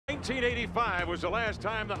1985 was the last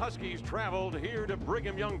time the Huskies traveled here to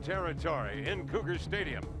Brigham Young territory in Cougar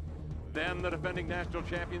Stadium. Then the defending national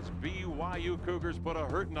champions BYU Cougars put a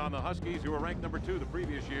hurting on the Huskies, who were ranked number 2 the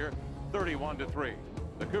previous year, 31-3.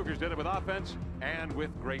 The Cougars did it with offense and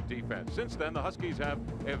with great defense. Since then, the Huskies have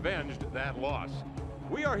avenged that loss.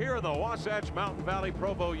 We are here in the Wasatch Mountain Valley,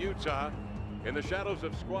 Provo, Utah, in the shadows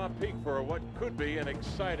of Squaw Peak for what could be an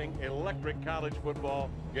exciting, electric college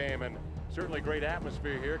football game, and certainly great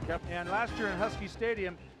atmosphere here. And last year in Husky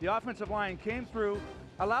Stadium, the offensive line came through,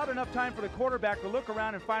 allowed enough time for the quarterback to look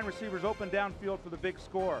around and find receivers open downfield for the big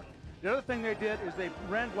score. The other thing they did is they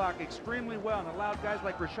ran block extremely well and allowed guys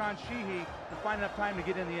like Rashawn Sheehy to find enough time to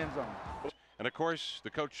get in the end zone. And of course, the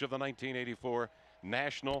coach of the 1984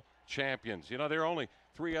 national champions. You know, there are only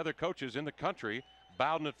 3 other coaches in the country.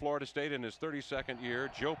 Bowden at Florida State in his 32nd year,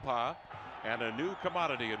 Joe Pa, and a new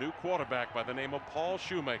commodity, a new quarterback by the name of Paul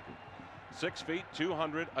Shoemaker. 6 feet,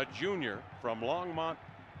 200, a junior from Longmont,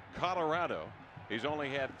 Colorado. He's only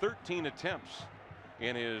had 13 attempts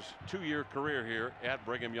in his 2-year career here at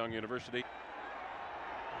Brigham Young University.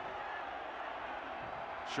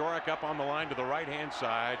 Shorrock up on the line to the right-hand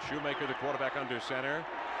side. Shoemaker, the quarterback, under center.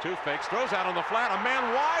 2 fakes, throws out on the flat. A man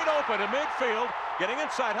wide open to midfield, getting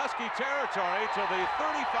inside Husky territory to the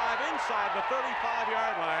 35, inside the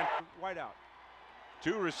 35-yard line. Wide out.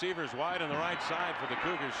 2 receivers wide on the right side for the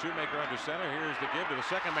Cougars. Shoemaker under center. Here's the give to the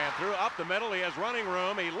second man through. Up the middle, he has running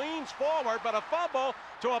room. He leans forward, but a fumble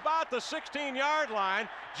to about the 16-yard line.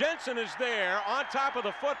 Jensen is there on top of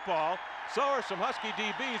the football. So are some Husky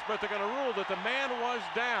DBs, but they're going to rule that the man was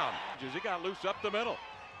down. He got loose up the middle.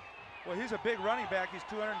 Well, he's a big running back. He's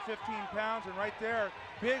 215 pounds, and right there,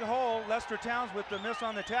 big hole. Lester Towns with the miss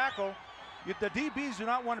on the tackle. The DBs do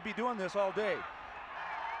not want to be doing this all day.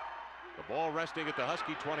 The ball resting at the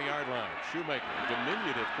Husky 20-yard line. Shoemaker,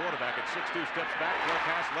 diminutive quarterback at 6'2", steps back, throw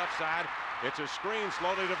pass left side. It's a screen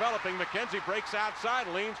slowly developing. McKenzie breaks outside,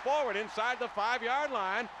 leans forward inside the 5-yard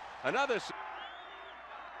line. Another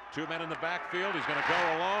 2 men in the backfield. He's going to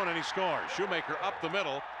go alone, and he scores. Shoemaker up the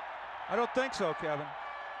middle. I don't think so, Kevin.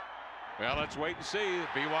 Well, let's wait and see.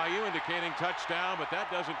 BYU indicating touchdown, but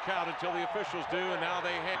that doesn't count until the officials do, and now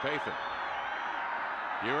they have Pathan.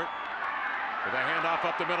 Ewert with a handoff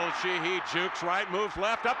up the middle. Sheehy jukes right, moves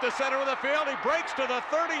left, up the center of the field. He breaks to the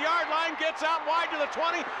 30-yard line, gets out wide to the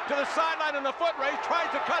 20, to the sideline in the foot race,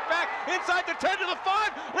 tries to cut back inside the 10 to the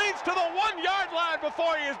 5, leads to the 1-yard line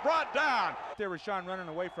before he is brought down. There was Sean running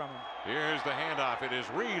away from him. Here's the handoff. It is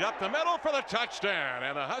Reed up the middle for the touchdown,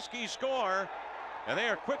 and the Huskies score. And they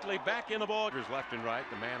are quickly back in the ball. Left and right,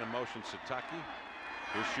 the man in motion, Sataki.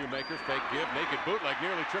 Here's Shoemaker, fake give, naked bootleg,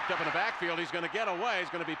 nearly tripped up in the backfield. He's going to get away. He's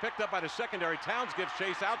going to be picked up by the secondary. Towns gives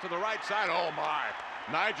chase out to the right side. Oh my!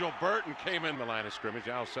 Nigel Burton came in the line of scrimmage.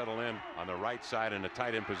 Now settle in on the right side in a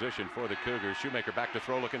tight end position for the Cougars. Shoemaker back to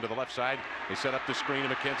throw, looking to the left side. They set up the screen,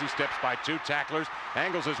 and McKenzie steps by 2 tacklers,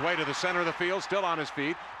 angles his way to the center of the field, still on his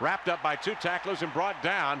feet, wrapped up by 2 tacklers and brought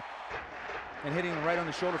down. And hitting him right on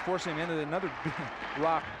the shoulder, forcing him into another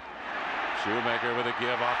rock. Shoemaker with a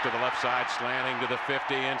give off to the left side, slanting to the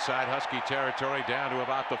 50 inside Husky territory, down to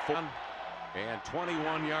about the 4. And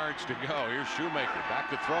 21 yards to go. Here's Shoemaker back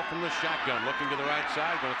to throw from the shotgun, looking to the right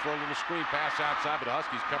side, going to throw a little screen pass outside, but the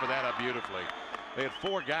Huskies cover that up beautifully. They had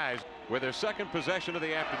 4 guys with their second possession of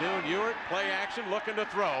the afternoon. Ewert, play action, looking to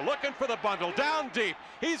throw, looking for the bundle, down deep.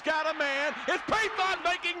 He's got a man. It's Pathan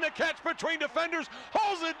making the catch between defenders,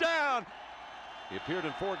 holds it down. He appeared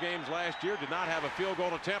in 4 games last year, did not have a field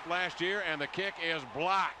goal attempt last year, and the kick is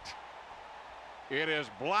blocked. It is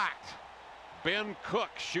blocked. Ben Cook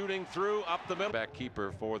shooting through up the middle. Back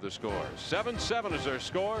keeper for the score. 7-7 is their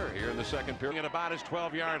score here in the second period at about his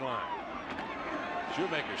 12-yard line.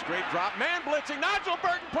 Shoemaker, straight drop, man blitzing. Nigel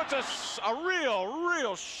Burton puts a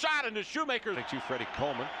real shot into Shoemaker. Freddie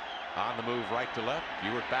Coleman on the move right to left.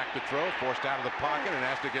 Ewert back to throw, forced out of the pocket and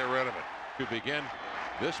has to get rid of it. To begin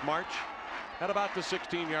this march at about the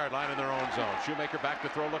 16-yard line in their own zone. Shoemaker back to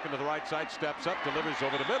throw, looking to the right side, steps up, delivers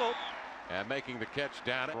over the middle, and making the catch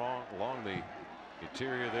down along the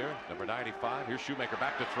interior there. Number 95. Here's Shoemaker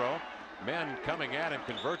back to throw. Men coming at him,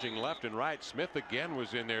 converging left and right. Smith again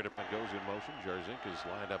was in there. Goes in motion. Jarzink is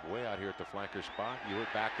lined up way out here at the flanker spot.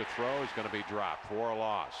 Ewert back to throw. He's going to be dropped for a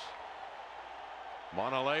loss.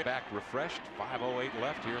 Monale back refreshed. 5:08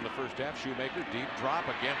 left here in the first half. Shoemaker, deep drop,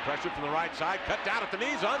 again pressure from the right side, cut down at the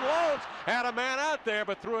knees, unloads, had a man out there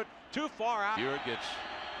but threw it too far out. Ewert gets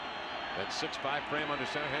that 6'5" frame under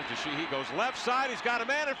center, hands to Sheehy, goes left side, he's got a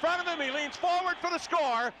man in front of him, he leans forward for the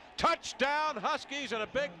score. Touchdown Huskies, and a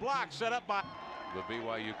big block set up by the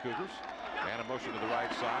BYU Cougars. Man in motion to the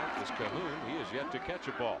right side is Cahoon. He is yet to catch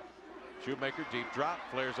a ball. Shoemaker deep drop,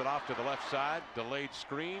 flares it off to the left side, delayed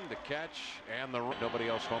screen, the catch, and nobody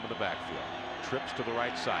else home in the backfield. Trips to the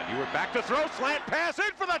right side. Ewert back to throw, slant pass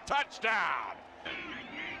in for the touchdown.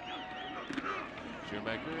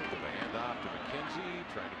 Shoemaker with a handoff to McKenzie,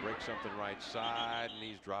 trying to break something right side, and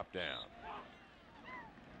he's dropped down.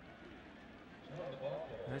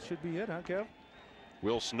 That should be it, huh, Kev?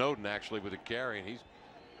 Will Snowden actually with a carry, and he's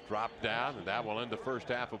dropped down, and that will end the first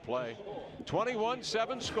half of play.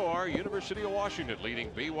 21-7 score. University of Washington leading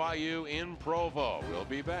BYU in Provo. We'll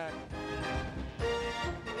be back.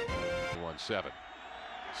 1-7.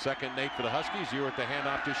 Second and 8 for the Huskies. Ewert the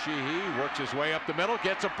handoff to Sheehy. Works his way up the middle.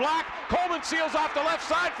 Gets a block. Coleman seals off the left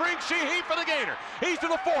side. Freeing Sheehy for the gainer. He's to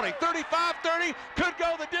the 40. 35, 30. Could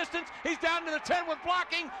go the distance. He's down to the 10 with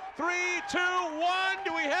blocking. 3, 2, 1.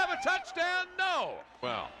 Do we have a touchdown? No.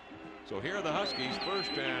 Well, so here are the Huskies.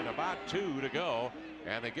 First and about 2 to go.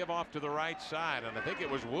 And they give off to the right side. And I think it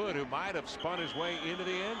was Wood who might have spun his way into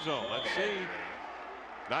the end zone. Let's see.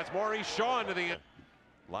 That's Maurice Shaw into the end.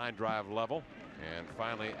 Line drive level. And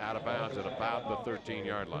finally out of bounds at about the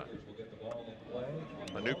 13-yard line.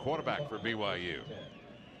 A new quarterback for BYU.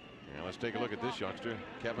 And let's take a look at this youngster,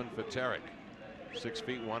 Kevin Fiteric. 6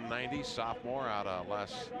 feet 190, sophomore out of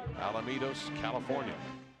Los Alamitos, California.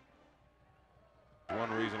 One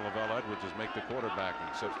reason Lavelle Edwards is make the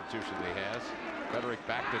quarterbacking substitution that he has. Fiteric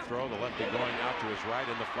back to throw, the lefty going out to his right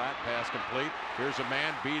in the flat, pass complete. Here's a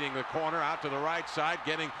man beating the corner out to the right side,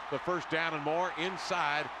 getting the first down and more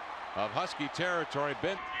inside of Husky territory.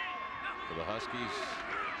 Ben for the Huskies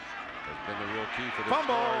has been the real key for the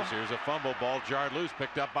scores. Here's a fumble, ball jarred loose,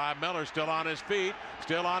 picked up by Miller, still on his feet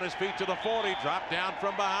to the 40, dropped down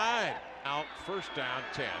from behind. Out first down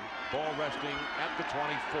 10, ball resting at the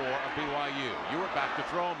 24 of BYU. Ewert back to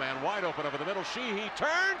throw, man wide open over the middle. Sheehy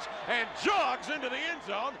turns and jogs into the end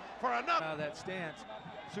zone for another. That stance.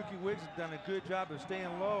 Suki Wiggs has done a good job of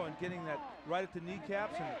staying low and getting that right at the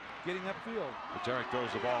kneecaps and getting upfield. Fiteric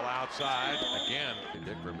throws the ball outside again.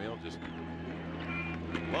 Dick Vermeil just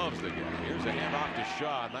loves the guy. Here's a handoff to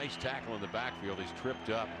Shaw. Nice tackle in the backfield. He's tripped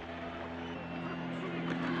up.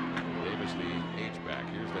 Davis, the H-back.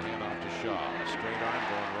 Here's the handoff to Shaw. A straight arm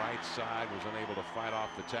going right side. Was unable to fight off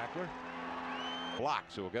the tackler.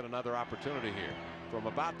 Blocked, so we'll get another opportunity here. From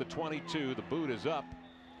about the 22, the boot is up.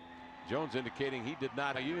 Jones indicating he did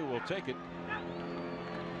not. BYU will take it.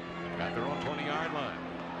 Got their own 20-yard line.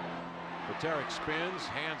 Fiteric spins,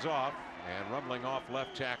 hands off, and rumbling off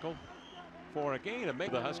left tackle for a gain of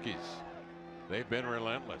the Huskies. They've been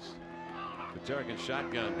relentless. Fiteric in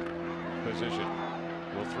shotgun position.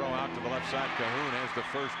 Will throw out to the left side. Cahoon has the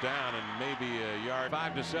first down and maybe a yard.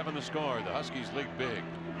 5-7 the score. The Huskies lead big.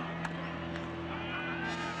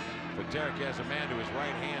 Fiteric has a man to his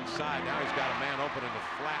right-hand side. Now he's got a man open in the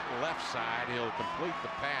flat left side. He'll complete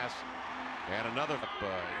the pass. And another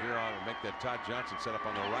here on to make that Todd Johnson set up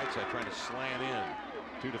on the right side, trying to slant in.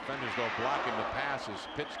 Two defenders, though, blocking the pass. Is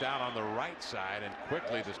pitched out on the right side, and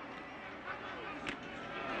quickly this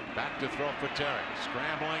back to throw Fiteric.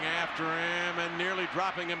 Scrambling after him and nearly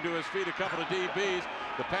dropping him to his feet. A couple of DBs.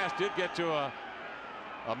 The pass did get to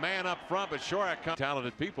a man up front, but Shorak,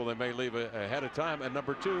 talented people, they may leave ahead of time. And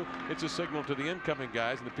number two, it's a signal to the incoming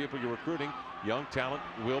guys and the people you're recruiting. Young talent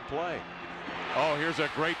will play. Oh, here's a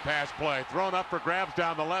great pass play. Thrown up for grabs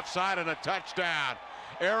down the left side and a touchdown.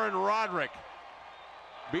 Aaron Roderick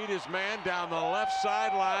beat his man down the left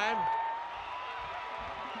sideline.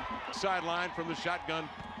 Sideline from the shotgun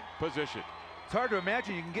position. It's hard to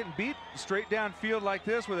imagine you can get beat straight downfield like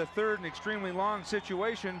this with a third and extremely long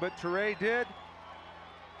situation, but Toure did.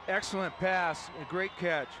 Excellent pass, a great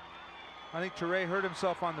catch. I think Toure hurt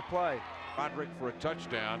himself on the play. Roderick for a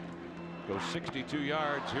touchdown. Goes 62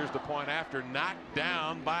 yards. Here's the point after, knocked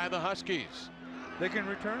down by the Huskies. They can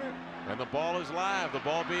return it. And the ball is live. The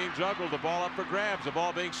ball being juggled. The ball up for grabs. The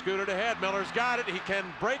ball being scooted ahead. Miller's got it. He can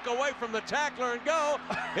break away from the tackler and go.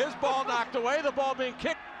 His ball knocked away. The ball being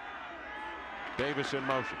kicked. Davis in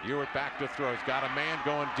motion. Ewert back to throw. He's got a man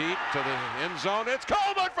going deep to the end zone. It's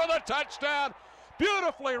Coleman for the touchdown.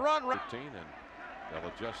 Beautifully run. 13, and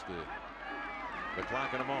they'll adjust the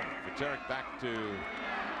clock in a moment. Fiteric back to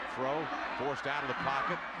throw, forced out of the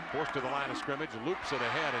pocket, forced to the line of scrimmage, loops it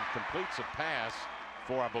ahead and completes a pass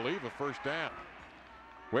for, I believe, a first down.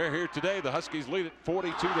 We're here today. The Huskies lead it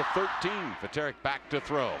 42-13. Fiteric back to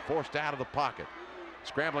throw, forced out of the pocket.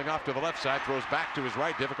 Scrambling off to the left side, throws back to his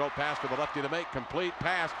right. Difficult pass for the lefty to make. Complete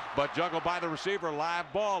pass, but juggled by the receiver.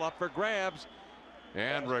 Live ball up for grabs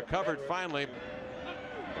and recovered finally.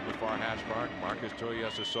 From the far hash mark, Marcus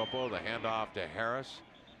Tuiasosopo, the handoff to Harris,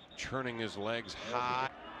 churning his legs high.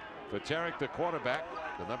 Fterik, the quarterback,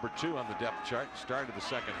 the number 2 on the depth chart, started the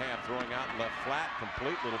second half throwing out left flat,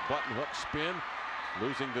 complete little button hook spin.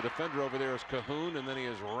 Losing the defender over there is Cahoon, and then he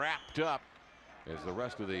is wrapped up as the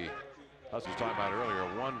rest of the Huskies talking about earlier.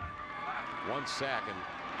 One sack and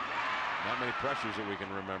not many pressures that we can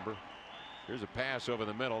remember. Here's a pass over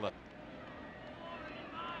the middle.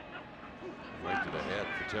 Right to the head.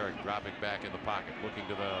 Fterik dropping back in the pocket, looking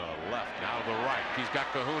to the left, now to the right. He's got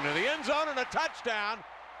Cahoon in the end zone and a touchdown.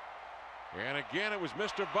 And again, it was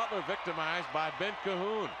Mr. Butler victimized by Ben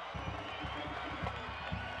Cahoon.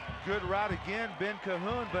 Good route again, Ben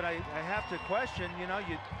Cahoon, but I have to question, you know,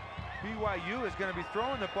 BYU is going to be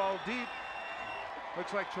throwing the ball deep.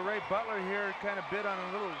 Looks like Terray Butler here kind of bit on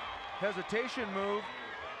a little hesitation move.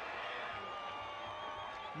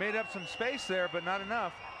 Made up some space there, but not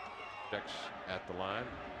enough. At the line.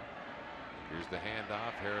 Here's the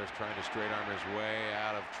handoff. Harris trying to straight arm his way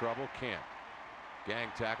out of trouble. Can't. Gang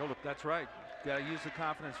tackled. That's right. Got to use the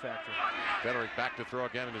confidence factor. Fterik back to throw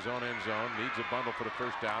again in his own end zone. Needs a bundle for the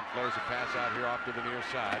first down. Flares a pass out here off to the near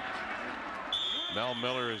side. Mel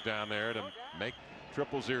Miller is down there to make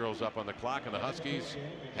triple zeros up on the clock, and the Huskies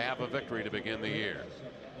have a victory to begin the year.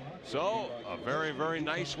 So a very, very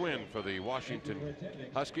nice win for the Washington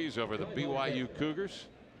Huskies over the BYU Cougars.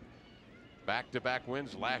 Back-to-back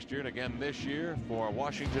wins last year and again this year for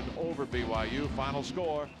Washington over BYU. Final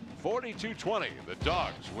score 42-20. The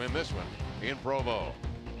Dogs win this one in Provo.